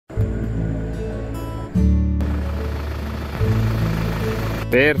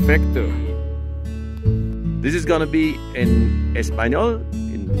Perfecto. This is gonna be in Español,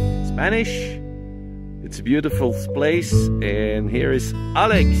 in Spanish. It's a beautiful place, and here is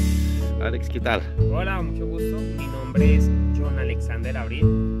Alex. Alex, ¿qué tal? Hola, mucho gusto. Mi nombre es John Alexander Abril.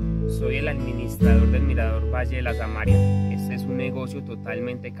 Soy el administrador del Mirador Valle de la Samaria. Este es un negocio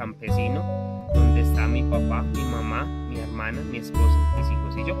totalmente campesino, donde está mi papá, mi mamá, mi hermana, mi esposa, mis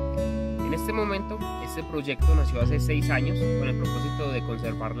hijos y yo. En este momento, este proyecto nació hace 6 años con el propósito de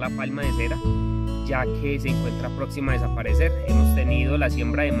conservar la palma de cera, ya que se encuentra próxima a desaparecer. Hemos tenido la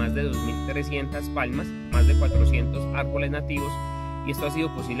siembra de más de 2.300 palmas, más de 400 árboles nativos, y esto ha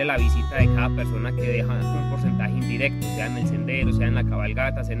sido posible a la visita de cada persona que deja un porcentaje indirecto, sea en el sendero, sea en la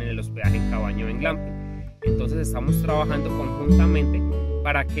cabalgata, sea en el hospedaje en cabaña o en glamping. Entonces estamos trabajando conjuntamente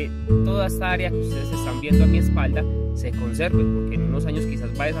para que toda esta área que ustedes están viendo a mi espalda se conserve, porque en unos años quizás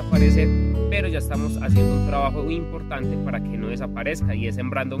va a desaparecer, pero ya estamos haciendo un trabajo muy importante para que no desaparezca, y es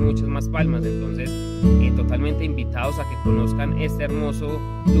sembrando muchas más palmas. Entonces totalmente invitados a que conozcan este hermoso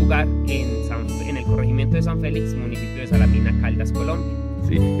lugar en el corregimiento de San Félix, municipio de Salamina, Caldas, Colombia.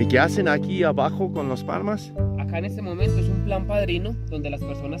 Sí. ¿Y qué hacen aquí abajo con las palmas? Acá en este momento es un plan padrino donde las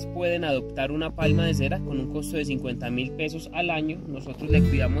personas pueden adoptar una palma de cera con un costo de 50.000 pesos al año. Nosotros le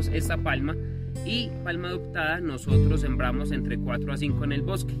cuidamos esta palma, y palma adoptada nosotros sembramos entre 4 a 5 en el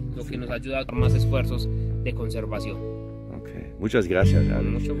bosque, lo que nos ayuda a dar más esfuerzos de conservación. Okay. Muchas gracias, Alex.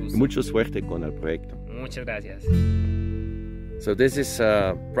 Mucho gusto. Mucha suerte con el proyecto. Muchas gracias. So this is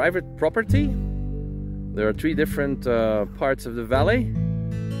private property. There are 3 different parts of the valley.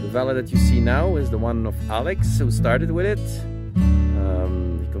 The valley that you see now is the one of Alex, who started with it.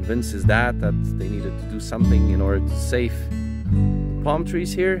 He convinced his dad that they needed to do something in order to save the palm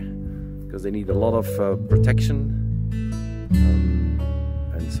trees here, because they need a lot of protection.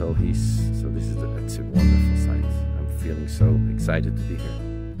 And so it's a wonderful site. I'm feeling so excited to be here.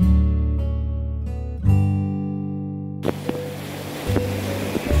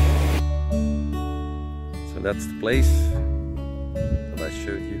 So that's the place that I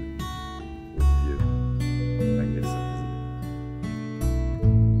showed you with the view. Magnificent, isn't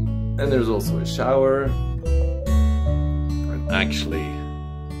it? And there's also a shower, and actually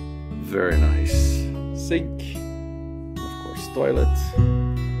very nice sink, of course toilet.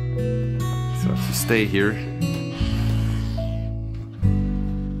 So if you stay here,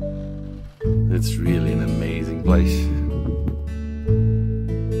 it's really an amazing place.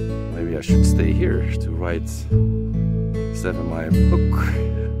 Maybe I should stay here to write 7 book.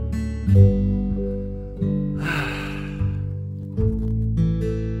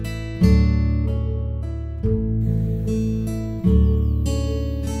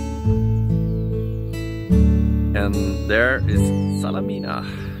 And there is Salamina.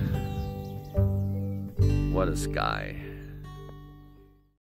 What a sky.